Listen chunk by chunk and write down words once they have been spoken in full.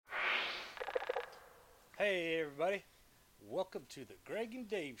Hey everybody, welcome to the Greg and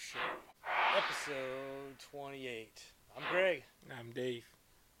Dave Show, episode 28. I'm Greg. I'm Dave.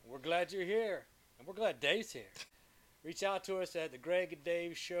 We're glad you're here, and we're glad Dave's here. Reach out to us at the Greg and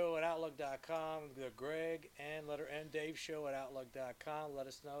Dave Show at Outlook.com, the Greg and letter N Dave Show at Outlook.com. Let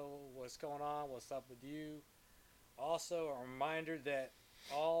us know what's going on, what's up with you. Also, a reminder that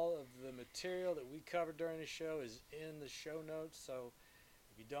all of the material that we covered during the show is in the show notes, so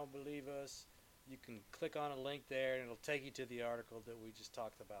if you don't believe us, you can click on a link there and it'll take you to the article that we just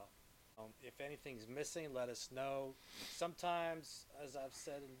talked about. If anything's missing, let us know. Sometimes, as I've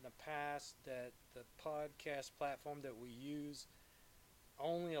said in the past, that the podcast platform that we use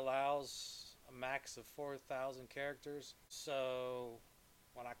only allows a max of 4,000 characters. So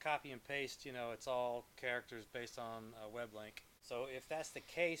when I copy and paste, it's all characters based on a web link. So if that's the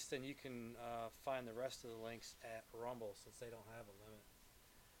case, then you can find the rest of the links at Rumble since they don't have a limit.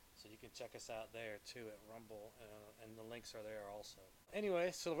 So you can check us out there too at Rumble, and the links are there also. Anyway,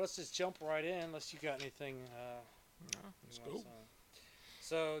 so let's just jump right in unless you got anything. Let's go.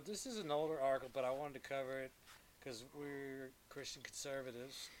 So this is an older article, but I wanted to cover it because we're Christian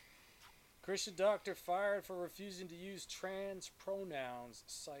conservatives. Christian doctor fired for refusing to use trans pronouns,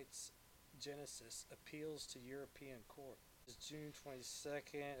 cites Genesis, appeals to European court. It's June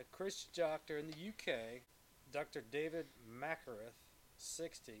 22nd. A Christian doctor in the UK, Dr. David Makareth,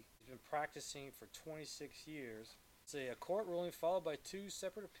 60. He's been practicing for 26 years. A court ruling followed by two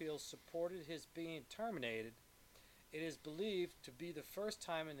separate appeals supported his being terminated. It is believed to be the first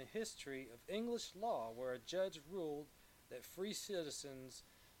time in the history of English law where a judge ruled that free citizens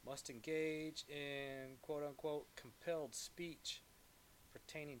must engage in quote-unquote compelled speech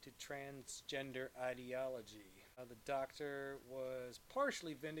pertaining to transgender ideology. The doctor was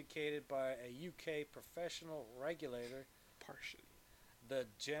partially vindicated by a UK professional regulator, Partially. the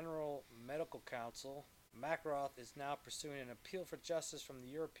General Medical Council. Makarov is now pursuing an appeal for justice from the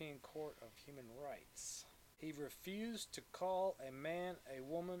European Court of Human Rights. He refused to call a man a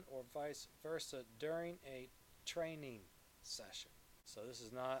woman or vice versa during a training session. So this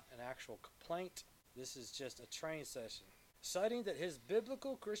is not an actual complaint. This is just a training session. Citing that his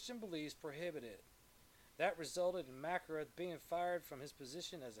biblical Christian beliefs prohibited it. That resulted in Makarov being fired from his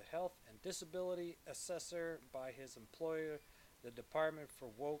position as a health and disability assessor by his employer, the Department for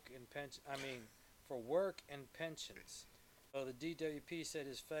Work and Pensions. So the DWP said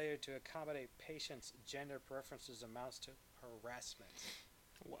his failure to accommodate patients' gender preferences amounts to harassment.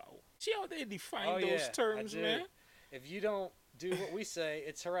 Wow. See how they define those terms, man? If you don't do what we say,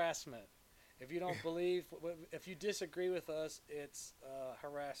 it's harassment. If you don't believe, if you disagree with us, it's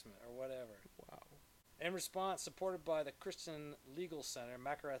harassment or whatever. Wow. In response, supported by the Christian Legal Center,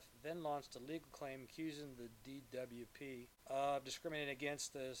 Makarov then launched a legal claim accusing the DWP of discriminating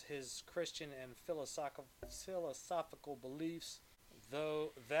against his Christian and philosophical beliefs,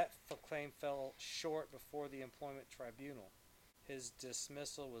 though that claim fell short before the employment tribunal. His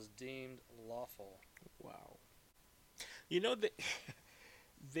dismissal was deemed lawful. Wow. You know,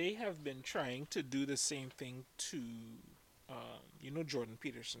 they have been trying to do the same thing to, Jordan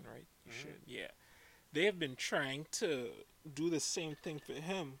Peterson, right? You should, yeah. They have been trying to do the same thing for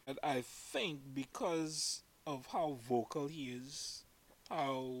him. And I think because of how vocal he is,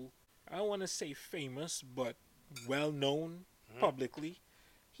 how, I don't want to say famous, but well known publicly,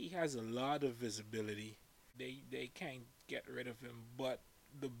 he has a lot of visibility. They can't get rid of him. But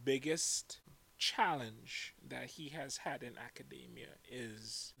the biggest challenge that he has had in academia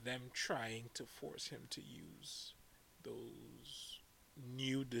is them trying to force him to use those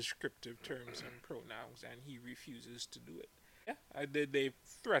new descriptive terms and pronouns, and he refuses to do it. Yeah, they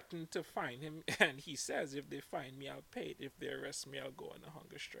threatened to fine him, and he says, if they fine me, I'll pay it. If they arrest me, I'll go on a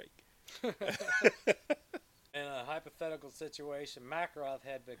hunger strike. In a hypothetical situation, Makarov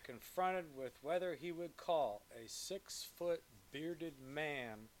had been confronted with whether he would call a 6-foot bearded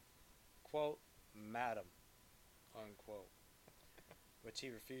man, quote, madam, unquote, which he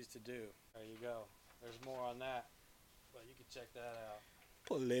refused to do. There you go. There's more on that, but you can check that out.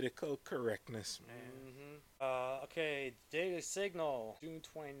 Political correctness, man. Okay, Daily Signal, June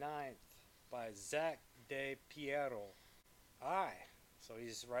 29th, by Zach De Piero. So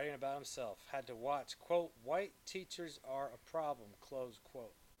he's writing about himself. Had to watch, quote, white teachers are a problem, close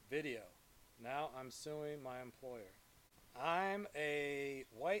quote. Video. Now I'm suing my employer. I'm a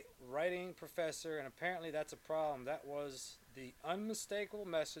white writing professor, and apparently that's a problem. That was the unmistakable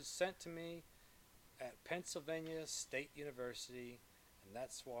message sent to me at Pennsylvania State University, and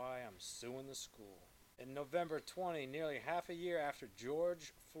that's why I'm suing the school. In November 20, nearly half a year after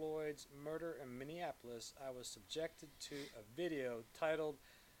George Floyd's murder in Minneapolis, I was subjected to a video titled,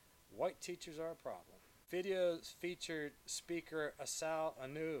 White Teachers Are a Problem. Videos featured speaker Asal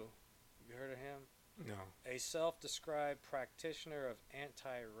Anu. Have you heard of him? No. A self-described practitioner of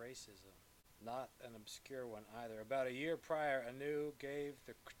anti-racism. Not an obscure one either. About a year prior, Anu gave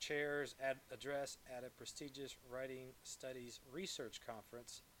the chair's address at a prestigious writing studies research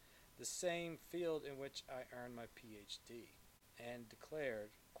conference, the same field in which I earned my PhD, and declared,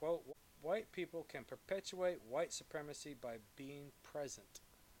 quote, white people can perpetuate white supremacy by being present.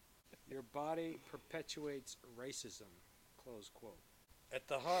 Your body perpetuates racism, close quote. At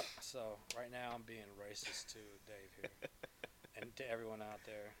the heart, so right now I'm being racist to Dave here, and to everyone out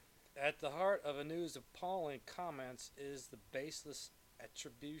there. At the heart of Anu's appalling comments is the baseless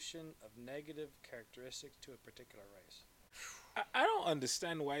attribution of negative characteristics to a particular race. I don't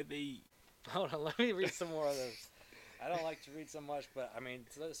understand why they. Hold on, let me read some more of those. I don't like to read so much, but I mean,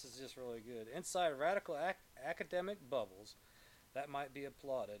 this is just really good. Inside radical academic bubbles, that might be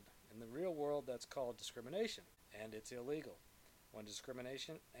applauded. In the real world, that's called discrimination, and it's illegal. When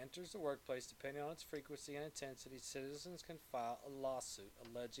discrimination enters the workplace, depending on its frequency and intensity, citizens can file a lawsuit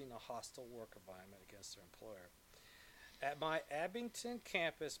alleging a hostile work environment against their employer. At my Abington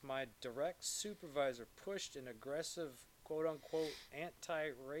campus, my direct supervisor pushed an aggressive, quote-unquote,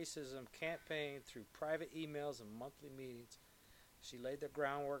 anti-racism campaign through private emails and monthly meetings. She laid the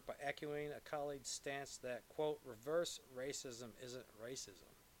groundwork by echoing a colleague's stance that, quote, reverse racism isn't racism,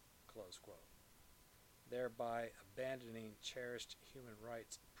 close quote, thereby abandoning cherished human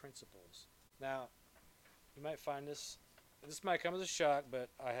rights principles. Now, you might find this might come as a shock, but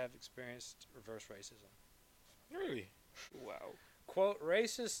I have experienced reverse racism. Really? Wow. Quote,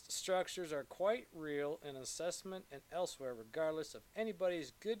 racist structures are quite real in assessment and elsewhere, regardless of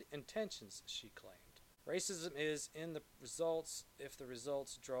anybody's good intentions, she claimed. Racism is in the results if the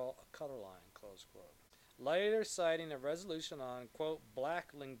results draw a color line, close quote. Later citing a resolution on, quote, black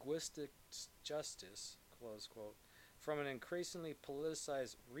linguistic justice, close quote, from an increasingly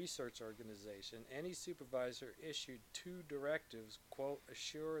politicized research organization, any supervisor issued 2 directives, quote,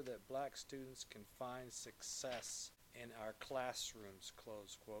 assure that black students can find success in our classrooms,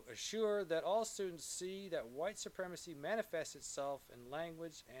 close quote. Assure that all students see that white supremacy manifests itself in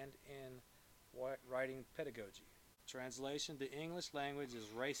language and in writing pedagogy. Translation, the English language is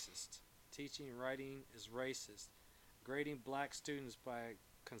racist. Teaching writing is racist. Grading black students by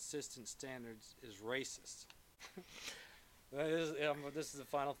consistent standards is racist. This is the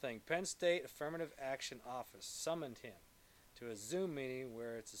final thing. Penn State Affirmative Action Office summoned him to a Zoom meeting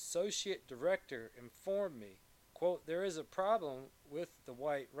where its associate director informed me, quote, there is a problem with the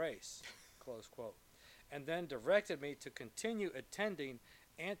white race, close quote, and then directed me to continue attending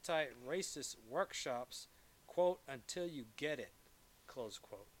anti-racist workshops, quote, until you get it, close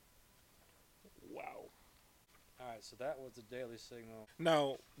quote. Wow. All right, so that was the Daily Signal.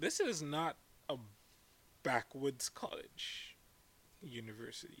 Now, this is not a backwoods college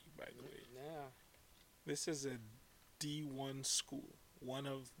university, by the way. Yeah. This is a D1 school, one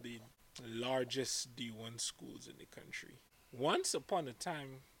of the largest D1 schools in the country. Once upon a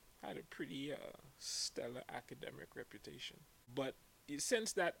time, had a pretty stellar academic reputation. But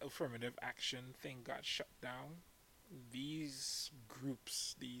since that affirmative action thing got shut down, these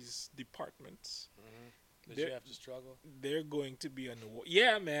groups, these departments, Did you have to struggle? they're going to be on the wall.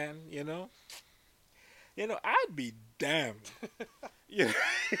 Yeah, man, you know, I'd be damned. Yeah.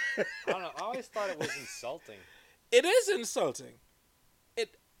 I don't know. I always thought it was insulting. It is insulting.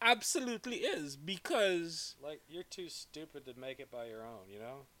 It absolutely is, because Like, you're too stupid to make it by your own, you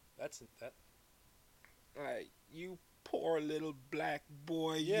know? That's that. like, you poor little black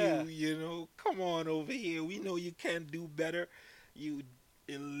boy, Yeah. you know, come on over here. We know you can't do better, you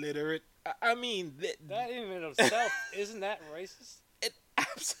illiterate. I mean, That in and of itself, isn't that racist? it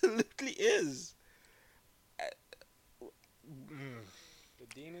absolutely is. The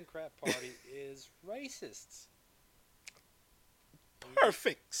Demon Crap Party is racist.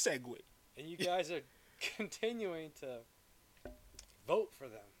 Perfect segue. And you guys are continuing to vote for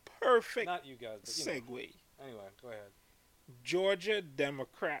them. Perfect Not you guys, but you know. segue. Anyway, go ahead. Georgia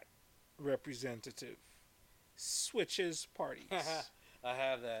Democrat representative switches parties. I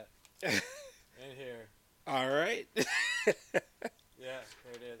have that in here. All right. Yeah,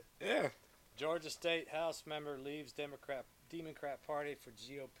 there it is. Yeah. Georgia State House member leaves Demon Crap Party for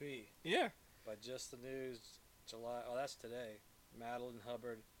GOP. Yeah. By Just the News, July. Oh, that's today. Madeline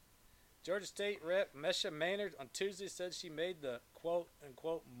Hubbard. Georgia State Rep. Mesha Maynard on Tuesday said she made the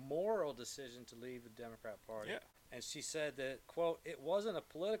quote-unquote moral decision to leave the Democrat Party. Yeah. And she said that, quote, it wasn't a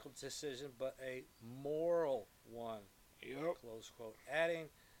political decision, but a moral one, Yep. close quote. Adding,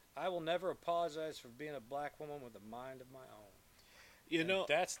 I will never apologize for being a black woman with a mind of my own. You And know.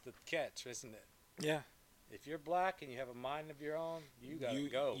 that's the catch, isn't it? Yeah. If you're black and you have a mind of your own, you gotta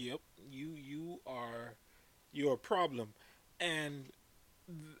go. Yep. You're a problem. And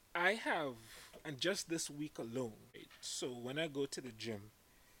I have, and just this week alone, right, so when I go to the gym,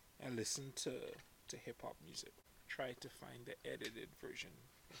 I listen to hip hop music. Try to find the edited version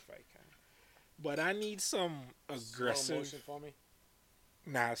if I can. But I need some aggressive. Slow motion for me.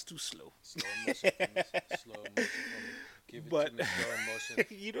 Nah, it's too slow. Slow motion for me. Slow motion for me. Give it But to me. Slow motion.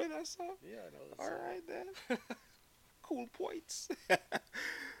 you know that song? Yeah, I know that All song. right then. Cool points.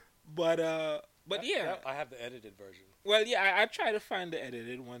 but yeah. I have the edited version. Well, yeah, I try to find the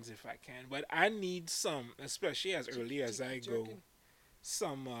edited ones if I can, but I need some, especially as early as I go,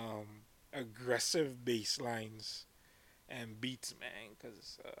 some aggressive bass lines and beats, man,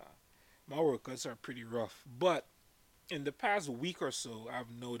 because my workouts are pretty rough. But in the past week or so,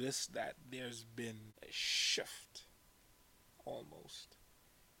 I've noticed that there's been a shift, almost,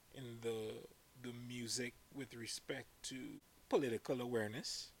 in the music with respect to political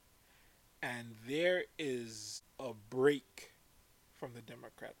awareness, and there is a break from the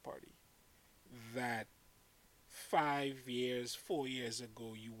Democrat Party that 5 years, 4 years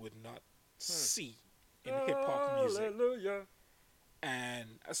ago you would not see in hip hop music. Hallelujah.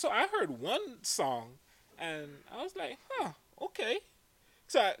 And so I heard one song and I was like, okay.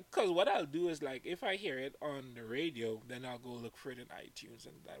 So, because what I'll do is, like, if I hear it on the radio, then I'll go look for it in iTunes,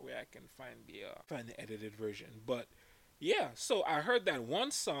 and that way I can find the edited version. But yeah, so I heard that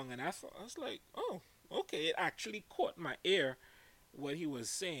one song, and I was like, oh, okay, it actually caught my ear what he was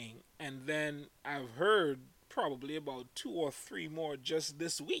saying, and then I've heard probably about 2 or 3 more just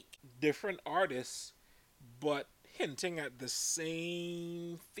this week, different artists, but hinting at the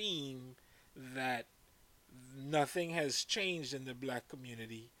same theme that nothing has changed in the black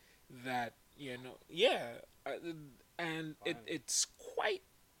community, that and it's quite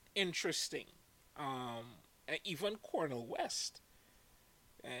interesting. Even Cornel West,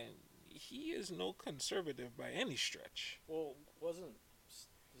 and he is no conservative by any stretch. Well, wasn't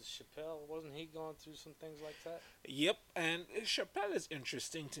he going through some things like that? Yep, and Chappelle is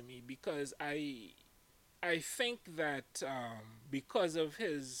interesting to me because I think that because of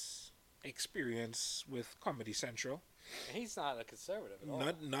his experience with Comedy Central, and he's not a conservative at all.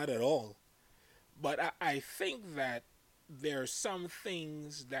 Not at all. But I think that there are some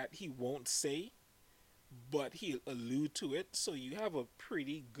things that he won't say, but he'll allude to it, so you have a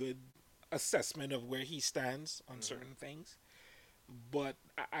pretty good assessment of where he stands on certain things. But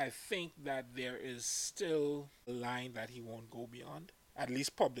I think that there is still a line that he won't go beyond, at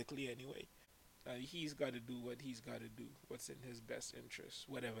least publicly anyway. He's got to do what he's got to do, what's in his best interest,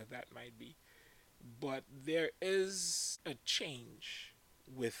 whatever that might be. But there is a change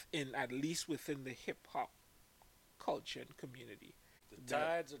at least within the hip hop culture and community. The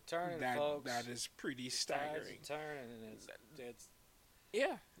tides are turning, folks. That is pretty staggering. The tides are turning, and it's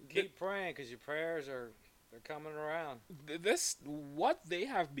yeah. Keep praying, because your prayers they're coming around. What they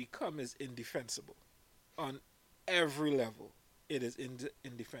have become is indefensible, on every level. It is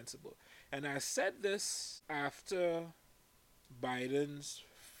indefensible. And I said this after Biden's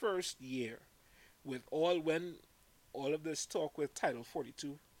first year, when all of this talk with Title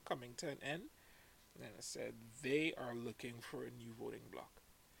 42 coming to an end, and I said they are looking for a new voting bloc.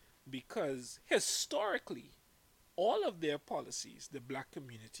 Because historically, all of their policies, the black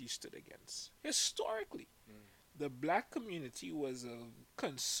community stood against. Historically, the black community was a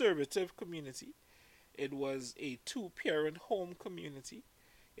conservative community. It was a 2-parent home community.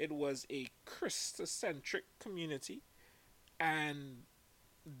 It was a Christocentric community. And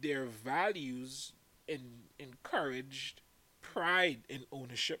their values encouraged pride in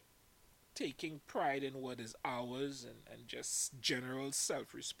ownership, taking pride in what is ours, and just general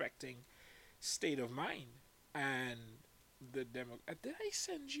self-respecting state of mind. And did I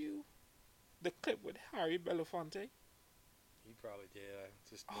send you the clip with Harry Belafonte? You probably did.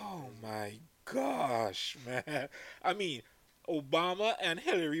 Oh my gosh, man. I mean, Obama and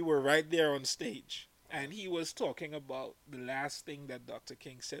Hillary were right there on stage, and he was talking about the last thing that Dr.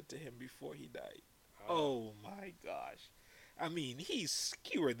 King said to him before he died. Oh my gosh. I mean, he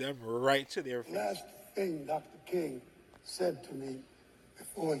skewered them right to their face. Last thing Dr. King said to me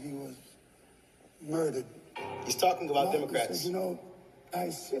before he was murdered. He's talking about Martin Democrats. said, I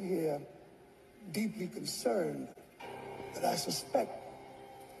sit here deeply concerned that I suspect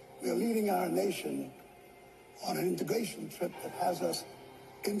we're leading our nation on an integration trip that has us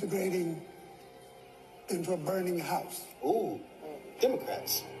integrating into a burning house. Ooh,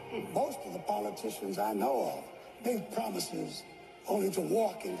 Democrats. Most of the politicians I know of make promises only to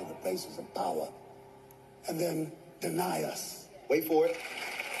walk into the places of power and then deny us. Wait for it.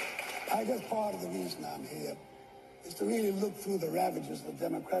 I I guess part of the reason I'm here is to really look through the ravages of the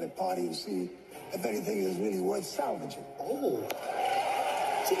Democratic Party and see if anything is really worth salvaging. Oh.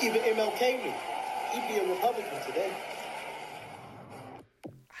 So even MLK knew. He'd be a Republican today.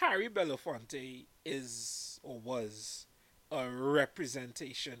 Harry Belafonte is or was a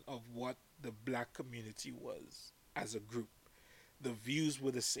representation of what the black community was as a group. The views were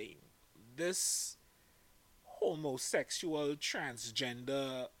the same. This homosexual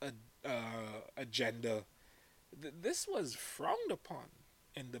transgender agenda, this was frowned upon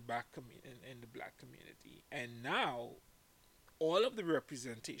in the in the black community, and now all of the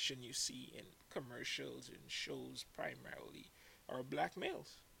representation you see in commercials and shows primarily are black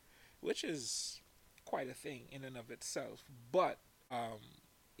males, which is quite a thing in and of itself. But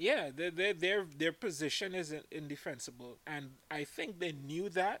yeah, their position is indefensible, and I think they knew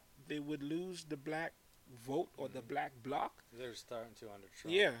that they would lose the black vote or the black bloc. They're starting to under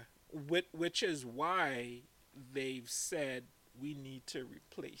Trump. Yeah, which is why they've said we need to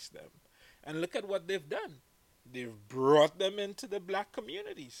replace them. And look at what they've done. They've brought them into the black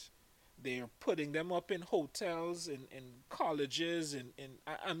communities. They're putting them up in hotels, in colleges, and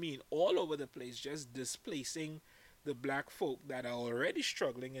I mean, all over the place, just displacing the black folk that are already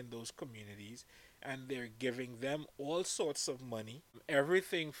struggling in those communities. And they're giving them all sorts of money,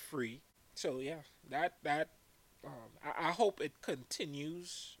 everything free. So yeah, I hope it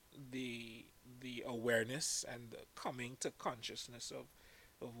continues the awareness and the coming to consciousness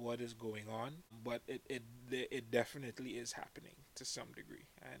of what is going on, but it definitely is happening to some degree,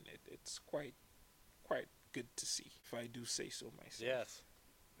 and it's quite good to see, if I do say so myself. Yes,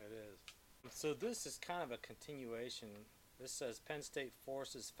 it is. So this is kind of a continuation. This says Penn State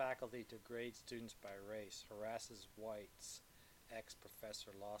forces faculty to grade students by race, harasses whites,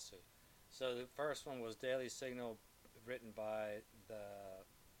 ex-professor lawsuit. So the first one was Daily Signal, written by the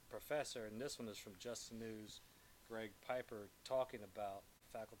professor, and this one is from Just the News. Greg Piper talking about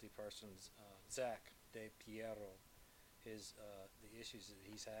faculty persons, Zach De Piero, the issues that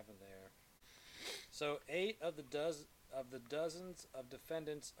he's having there. So 8 of the dozens of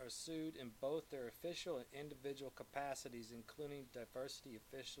defendants are sued in both their official and individual capacities, including diversity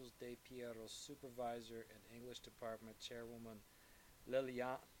officials, De Piero's supervisor and English department chairwoman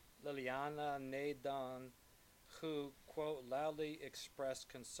Liliana Nadon, who, quote, loudly expressed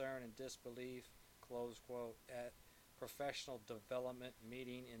concern and disbelief, close quote, at professional development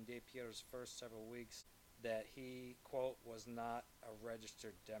meeting in De Piero's first several weeks that he, quote, was not a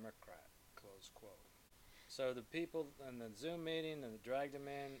registered Democrat, close quote. So the people in the Zoom meeting and dragged him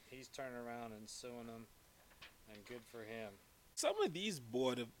in, he's turning around and suing them, and good for him. Some of these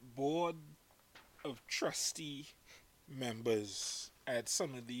board of trustee members at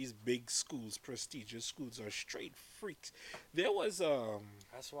some of these big schools, prestigious schools, are straight freaks. There was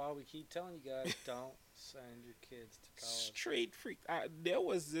That's why we keep telling you guys, don't send your kids to college. Straight freak. There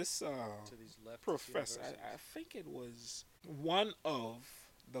was this To these leftist professor. I think it was one of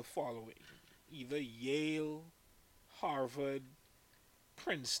the following: either Yale, Harvard,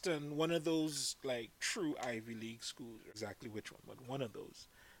 Princeton, one of those like true Ivy League schools. Exactly which one, but one of those.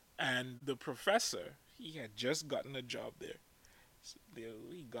 And the professor, he had just gotten a job there. So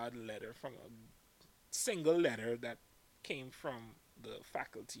he got a letter from a single letter that came from the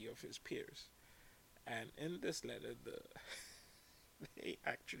faculty of his peers. And in this letter, they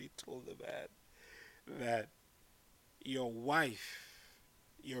actually told the man that your wife,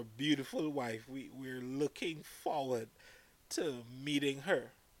 your beautiful wife, we're looking forward to meeting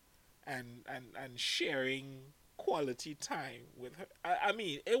her and sharing quality time with her. I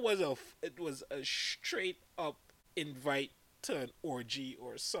mean, it was a straight up invite to an orgy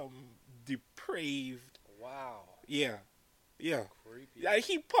or some depraved. Wow. Yeah. Creepy. Yeah,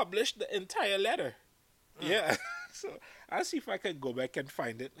 he published the entire letter. Yeah. So I'll see if I can go back and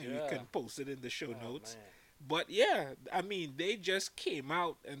find it, and we can post it in the show notes. Man. But yeah, I mean, they just came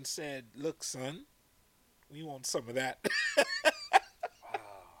out and said, "Look, son, we want some of that."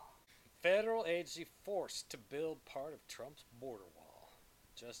 Wow. Federal agency forced to build part of Trump's border wall.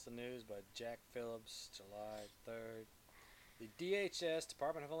 Just the News by Jack Phillips, July 3rd. The DHS,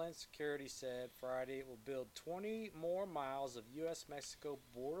 Department of Homeland Security, said Friday it will build 20 more miles of U.S.-Mexico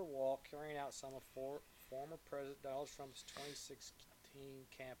border wall, carrying out some of former President Donald Trump's 2016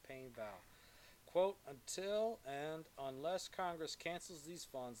 campaign vow. Quote, until and unless Congress cancels these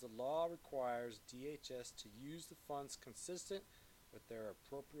funds, the law requires DHS to use the funds consistent with their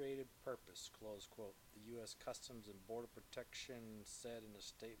appropriated purpose, close quote, the U.S. Customs and Border Protection said in a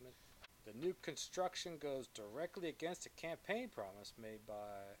statement. The new construction goes directly against a campaign promise made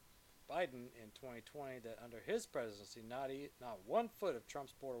by Biden in 2020 that under his presidency, not 1 foot of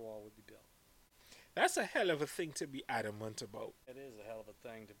Trump's border wall would be built. That's a hell of a thing to be adamant about. It is a hell of a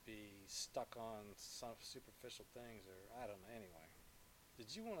thing to be stuck on some superficial things, or I don't know. Anyway,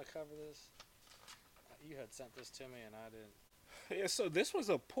 did you want to cover this? You had sent this to me, and I didn't. Yeah, so this was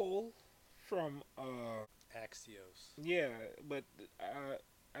a poll from Axios. yeah, but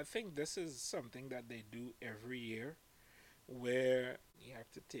I think this is something that they do every year, where you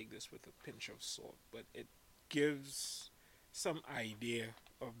have to take this with a pinch of salt, but it gives some idea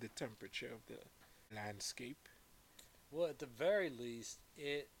of the temperature of the landscape. Well, at the very least,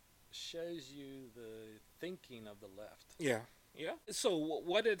 it shows you the thinking of the left. Yeah, yeah. So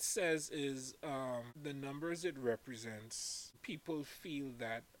what it says is the numbers it represents. People feel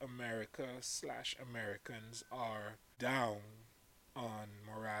that America/Americans are down on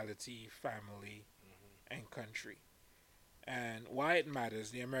morality, family, and country. And why it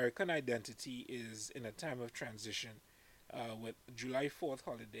matters, the American identity is in a time of transition. With July 4th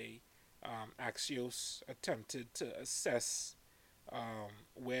holiday, Axios attempted to assess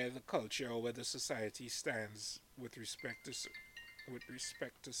where the culture or where the society stands with respect to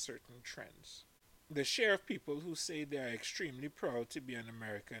certain trends. The share of people who say they are extremely proud to be an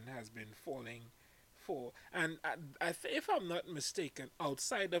American has been falling and if I'm not mistaken,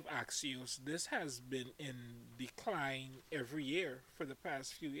 outside of Axios, this has been in decline every year for the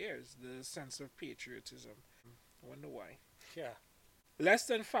past few years, the sense of patriotism. I wonder why. Yeah. Less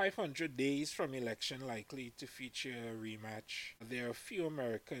than 500 days from election likely to feature a rematch. There are few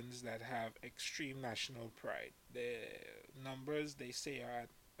Americans that have extreme national pride. The numbers, they say, are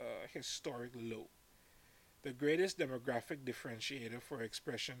at a historic low. The greatest demographic differentiator for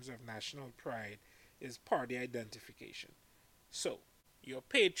expressions of national pride is party identification. So, your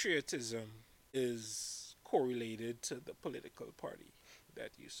patriotism is correlated to the political party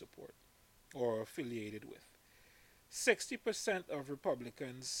that you support or are affiliated with. 60% of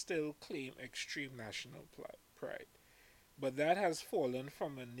Republicans still claim extreme national pride, but that has fallen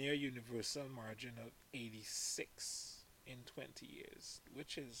from a near universal margin of 86 in 20 years,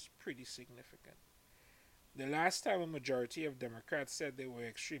 which is pretty significant. The last time a majority of Democrats said they were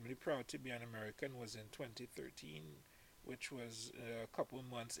extremely proud to be an American was in 2013, which was a couple of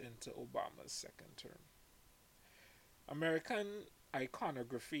months into Obama's second term. American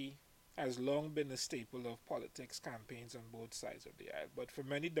iconography has long been a staple of politics campaigns on both sides of the aisle, but for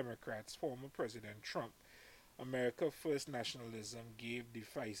many Democrats, former President Trump, America First nationalism gave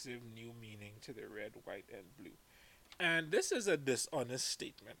decisive new meaning to the red, white, and blue. And this is a dishonest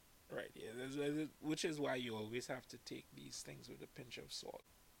statement. Right, yeah, which is why you always have to take these things with a pinch of salt.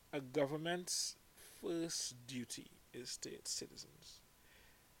 A government's first duty is to its citizens.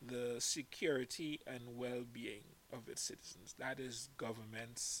 The security and well-being of its citizens. That is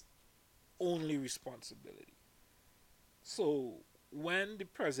government's only responsibility. So when the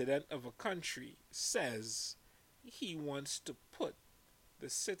president of a country says he wants to put the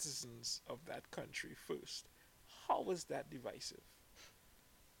citizens of that country first, how is that divisive?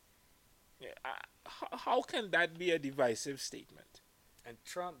 How can that be a divisive statement? And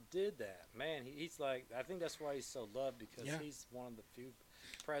Trump did that. Man, he's like, I think that's why he's so loved, because Yeah. he's one of the few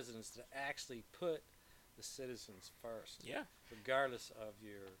presidents that actually put the citizens first. Yeah. Regardless of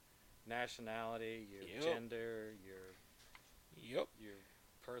your nationality, your Yep. gender, Yep. your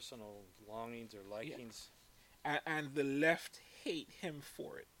personal longings or likings. And the left hate him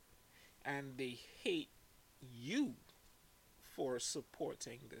for it. And they hate you for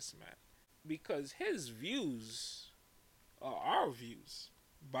supporting this man. Because his views are our views,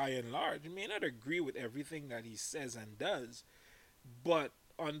 by and large. You may not agree with everything that he says and does, but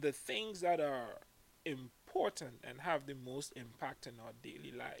on the things that are important and have the most impact in our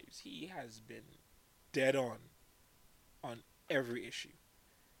daily lives, he has been dead on every issue.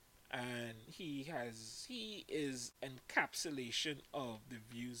 And he is encapsulation of the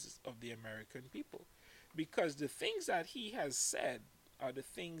views of the American people. Because the things that he has said are the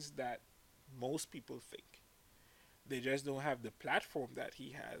things that most people think. They just don't have the platform that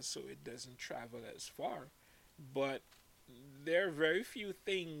he has, so it doesn't travel as far. But there are very few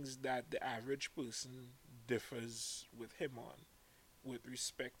things that the average person differs with him on with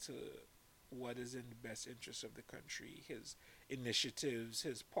respect to what is in the best interest of the country, his initiatives,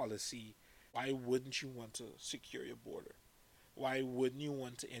 his policy. Why wouldn't you want to secure your border? Why wouldn't you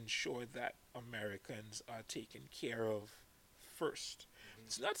want to ensure that Americans are taken care of first?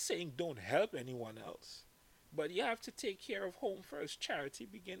 It's not saying don't help anyone else, but you have to take care of home first. Charity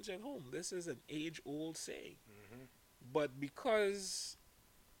begins at home. This is an age-old saying. But because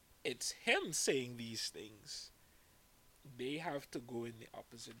it's him saying these things, They have to go in the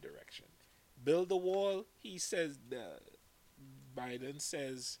opposite direction. Build a wall, he says, Biden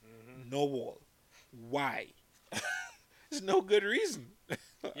says, no wall. Why? There's no good reason.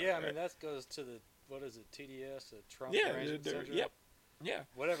 Yeah, I mean that goes to the what is it, TDS, the Trump Yeah, derangement syndrome? yep, yeah.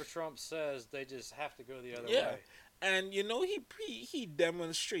 Whatever Trump says, they just have to go the other Yeah, way. and he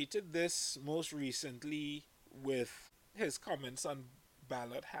demonstrated this most recently with his comments on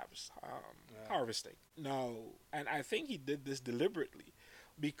ballot harvesting. Now, and I think he did this deliberately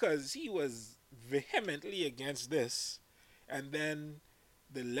because he was vehemently against this, and then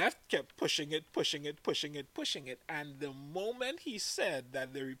the left kept pushing it, pushing it, pushing it, pushing it, and the moment he said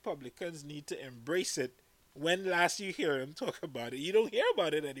that the Republicans need to embrace it, when last you hear him talk about it, you don't hear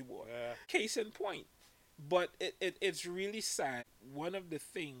about it anymore. Yeah. Case in point. But it's really sad. One of the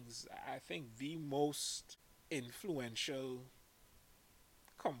things, I think the most influential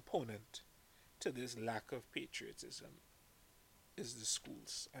component to this lack of patriotism is the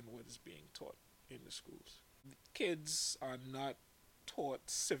schools and what is being taught in the schools. Kids are not taught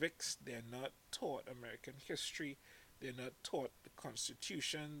civics, they're not taught American history, they're not taught the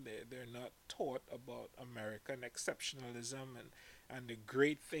Constitution, they're not taught about American exceptionalism and the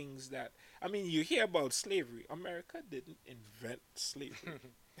great things that, I mean, you hear about slavery. America didn't invent slavery.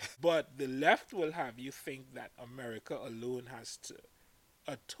 But the left will have you think that America alone has to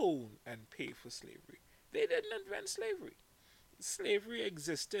atone and pay for slavery. They didn't invent slavery. Slavery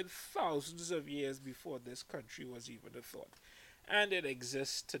existed thousands of years before this country was even a thought. And it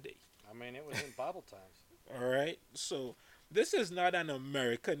exists today. I mean, it was in Bible times. All right? So this is not an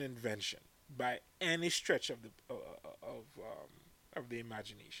American invention by any stretch of the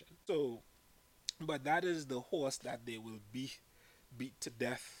imagination. So, but that is the horse that they will beat to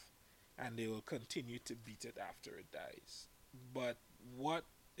death, and they will continue to beat it after it dies. But what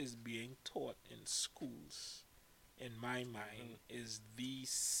is being taught in schools, in my mind, is the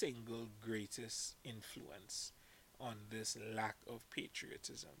single greatest influence on this lack of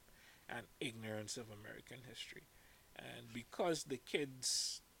patriotism and ignorance of American history. And because the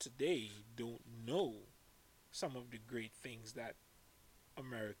kids today don't know some of the great things that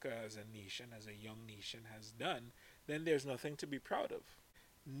America as a nation, as a young nation, has done, then there's nothing to be proud of.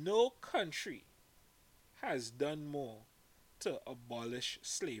 No country has done more to abolish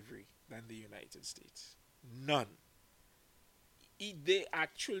slavery than the United States. None. They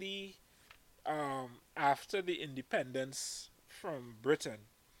actually, after the independence from Britain,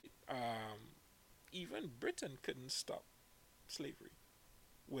 even Britain couldn't stop slavery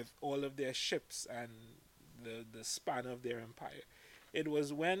with all of their ships and the span of their empire. It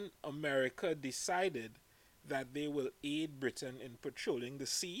was when America decided that they will aid Britain in patrolling the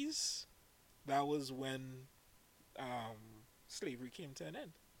seas, that was when slavery came to an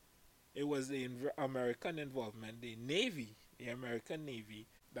end. It was the American involvement, the American Navy,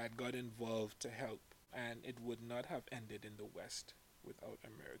 that got involved to help, and it would not have ended in the West without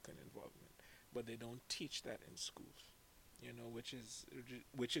American involvement. But they don't teach that in schools,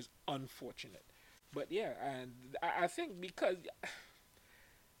 which is unfortunate. But yeah, and I think because,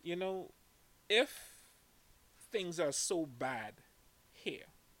 if things are so bad here,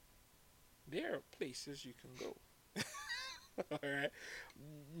 there are places you can go. All right.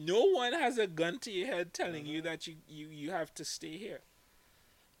 No one has a gun to your head telling you that you have to stay here.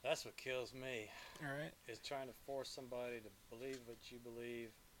 That's what kills me. All right. Is trying to force somebody to believe what you believe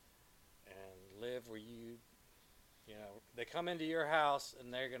and live where they come into your house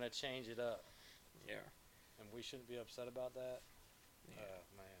and they're going to change it up. Yeah. And we shouldn't be upset about that. Yeah.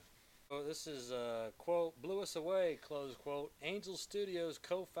 Man. So this is a quote, blew us away, close quote. Angel Studios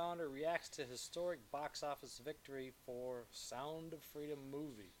co-founder reacts to historic box office victory for Sound of Freedom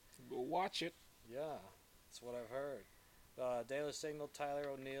movie. Go watch it. Yeah, that's what I've heard. Daily Signal, Tyler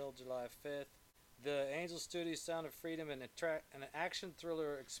O'Neill, July 5th. The Angel Studios Sound of Freedom, an action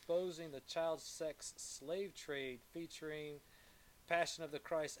thriller exposing the child sex slave trade featuring Passion of the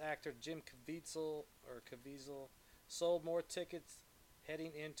Christ actor Jim Caviezel, sold more tickets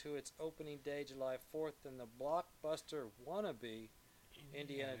heading into its opening day, July 4th, than the blockbuster wannabe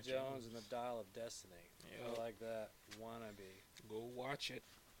Indiana Jones and the Dial of Destiny. Yep. I like that. Wannabe. Go watch it.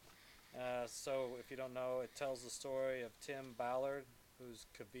 So, if you don't know, it tells the story of Tim Ballard, who's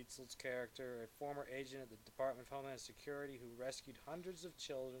Caviezel's character, a former agent at the Department of Homeland Security who rescued hundreds of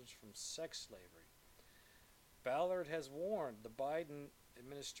children from sex slavery. Ballard has warned the Biden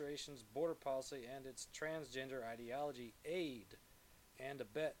administration's border policy and its transgender ideology aid and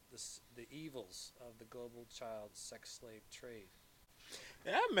abet the evils of the global child sex slave trade.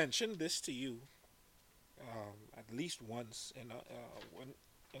 And I mentioned this to you at least once in our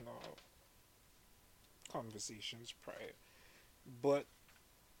conversations prior. But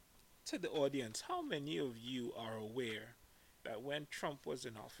to the audience, how many of you are aware that when Trump was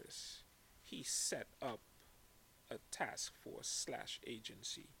in office, he set up a task force slash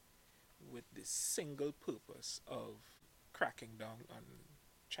agency with the single purpose of cracking down on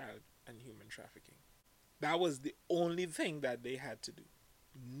child and human trafficking? That was the only thing that they had to do.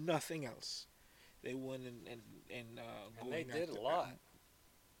 Nothing else. They went and And they going did after a lot.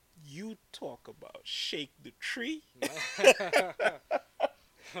 You talk about shake the tree.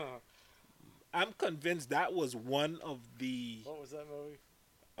 I'm convinced that was one of the What was that movie?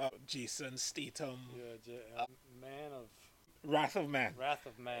 Jason Statham Man of Wrath of Man. Wrath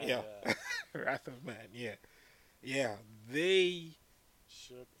of Man. Yeah. Yeah. Wrath of Man. Yeah, yeah. They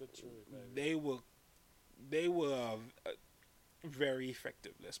Shook the tree, baby. they were very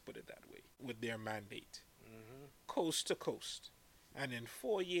effective. Let's put it that way with their mandate, coast to coast, and in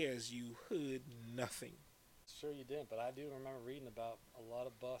 4 years you heard nothing. Sure you didn't, but I do remember reading about a lot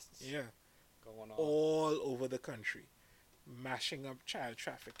of busts Yeah, going on. all over the country, mashing up child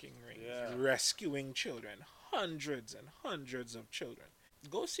trafficking rings, Yeah. rescuing children, hundreds and hundreds of children.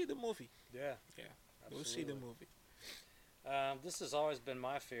 Go see the movie. Yeah. Yeah, Absolutely. go see the movie. This has always been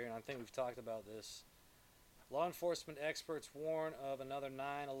my fear, and I think we've talked about this. Law enforcement experts warn of another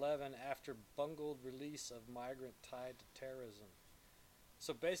 9/11 after bungled release of migrant tied to terrorism.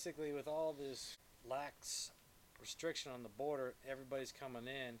 So basically, with all this lax restriction on the border, everybody's coming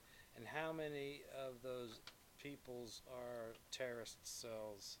in, and how many of those peoples are terrorist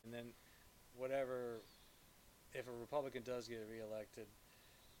cells? And then, whatever, if a Republican does get reelected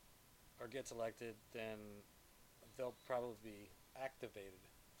or gets elected, then they'll probably be activated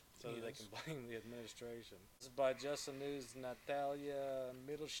so that they Yes. can blame the administration. This is by Justin News' Natalia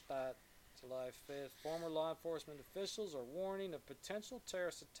Mittelstadt, July 5th. Former law enforcement officials are warning of potential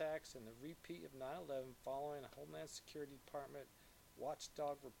terrorist attacks and the repeat of 9/11 following a Homeland Security Department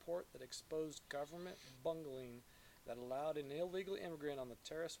watchdog report that exposed government bungling that allowed an illegal immigrant on the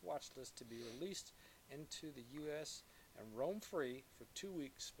terrorist watch list to be released into the U.S. and roam free for 2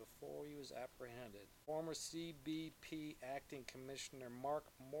 weeks before he was apprehended. Former CBP Acting Commissioner Mark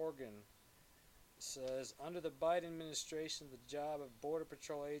Morgan says, under the Biden administration, the job of Border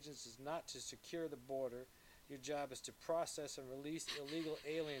Patrol agents is not to secure the border. Your job is to process and release illegal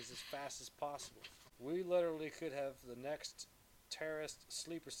aliens as fast as possible. We literally could have the next terrorist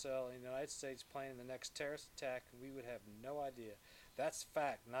sleeper cell in the United States planning the next terrorist attack, and we would have no idea. That's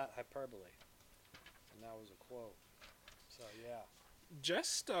fact, not hyperbole. And that was a quote. So, yeah.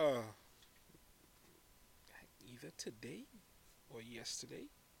 Just either today or yesterday,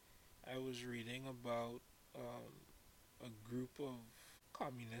 I was reading about a group of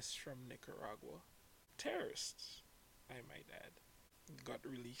communists from Nicaragua, terrorists, I might add, got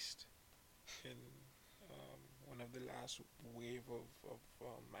released in one of the last wave of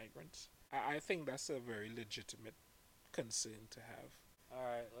migrants. I think that's a very legitimate concern to have. All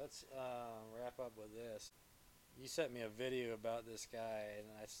right, let's wrap up with this. You sent me a video about this guy, and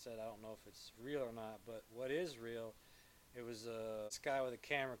I said I don't know if it's real or not, but what is real, it was this guy with a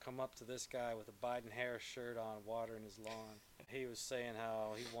camera come up to this guy with a Biden Harris shirt on, watering his lawn. He was saying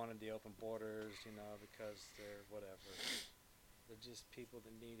how he wanted the open borders, because they're whatever. They're just people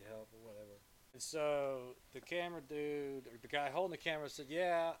that need help or whatever. And so the camera dude, or the guy holding the camera, said,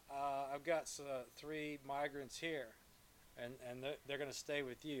 yeah, I've got 3 migrants here, and they're going to stay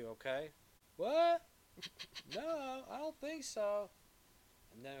with you, okay? What? No, I don't think so.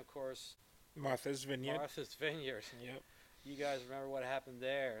 And then, of course, Martha's Vineyard. Martha's Vineyard. Yep. You guys remember what happened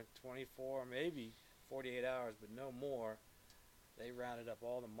there? 24, maybe 48 hours, but no more. They rounded up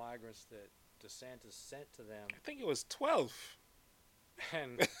all the migrants that DeSantis sent to them I think it was 12.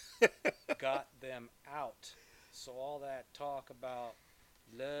 and got them out. So all that talk about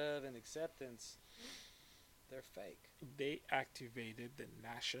love and acceptance, they're fake. They activated the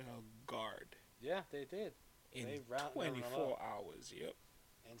National Guard Yeah, they did. in They rounded them 24 up. hours. Yep.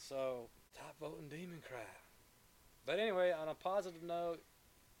 And so, stop voting Democrat. But anyway, on a positive note,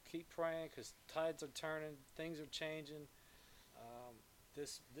 keep praying because tides are turning, things are changing.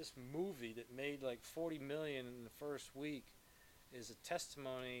 This movie that made like $40 million in the first week is a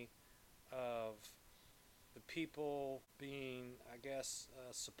testimony of the people being, I guess,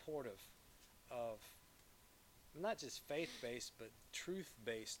 supportive of not just faith-based but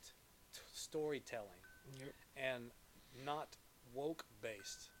truth-based storytelling Yep. and not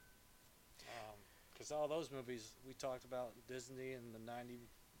woke-based. Because all those movies we talked about, Disney and the 90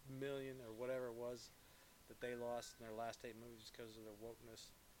 million or whatever it was that they lost in their last 8 movies because of their wokeness.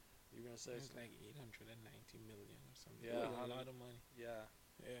 You were gonna say It's something? like 890 million or something. Yeah, It was a lot of money. Yeah.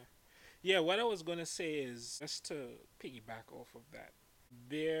 Yeah. Yeah, what I was gonna say is just to piggyback off of that.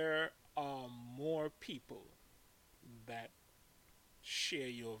 There are more people that share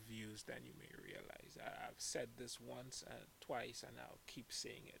your views than you may realize. I've said this once and twice, and I'll keep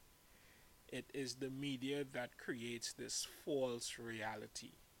saying it. It is the media that creates this false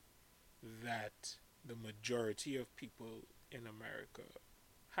reality that the majority of people in America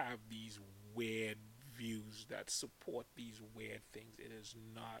have these weird views that support these weird things. It is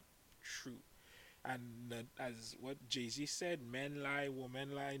not true. And as what Jay Z said, men lie,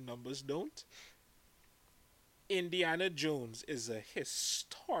 women lie, numbers don't. Indiana Jones is a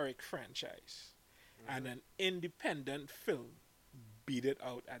historic franchise, and an independent film beat it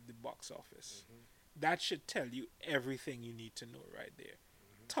out at the box office. That should tell you everything you need to know right there.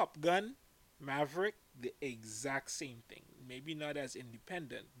 Top Gun, Maverick, the exact same thing. Maybe not as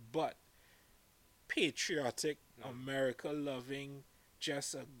independent, but patriotic, America loving,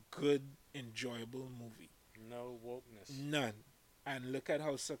 just a good, enjoyable movie. No wokeness. None. And look at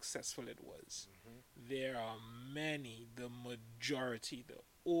how successful it was. There are many, the majority, the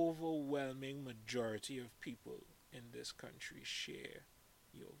overwhelming majority of people in this country share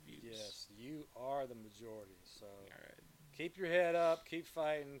your views. Yes, you are the majority. So All right. keep your head up, keep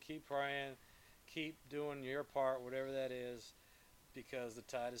fighting, keep praying, keep doing your part, whatever that is, because the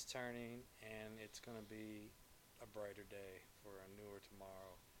tide is turning and it's going to be a brighter day for a newer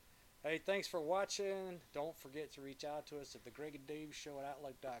tomorrow. Hey, thanks for watching. Don't forget to reach out to us at the Greg and Dave Show at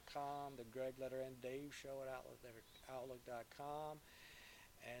Outlook.com, the Greg letter N Dave Show at Outlook.com,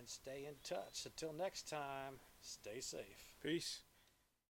 and stay in touch. Until next time, stay safe. Peace.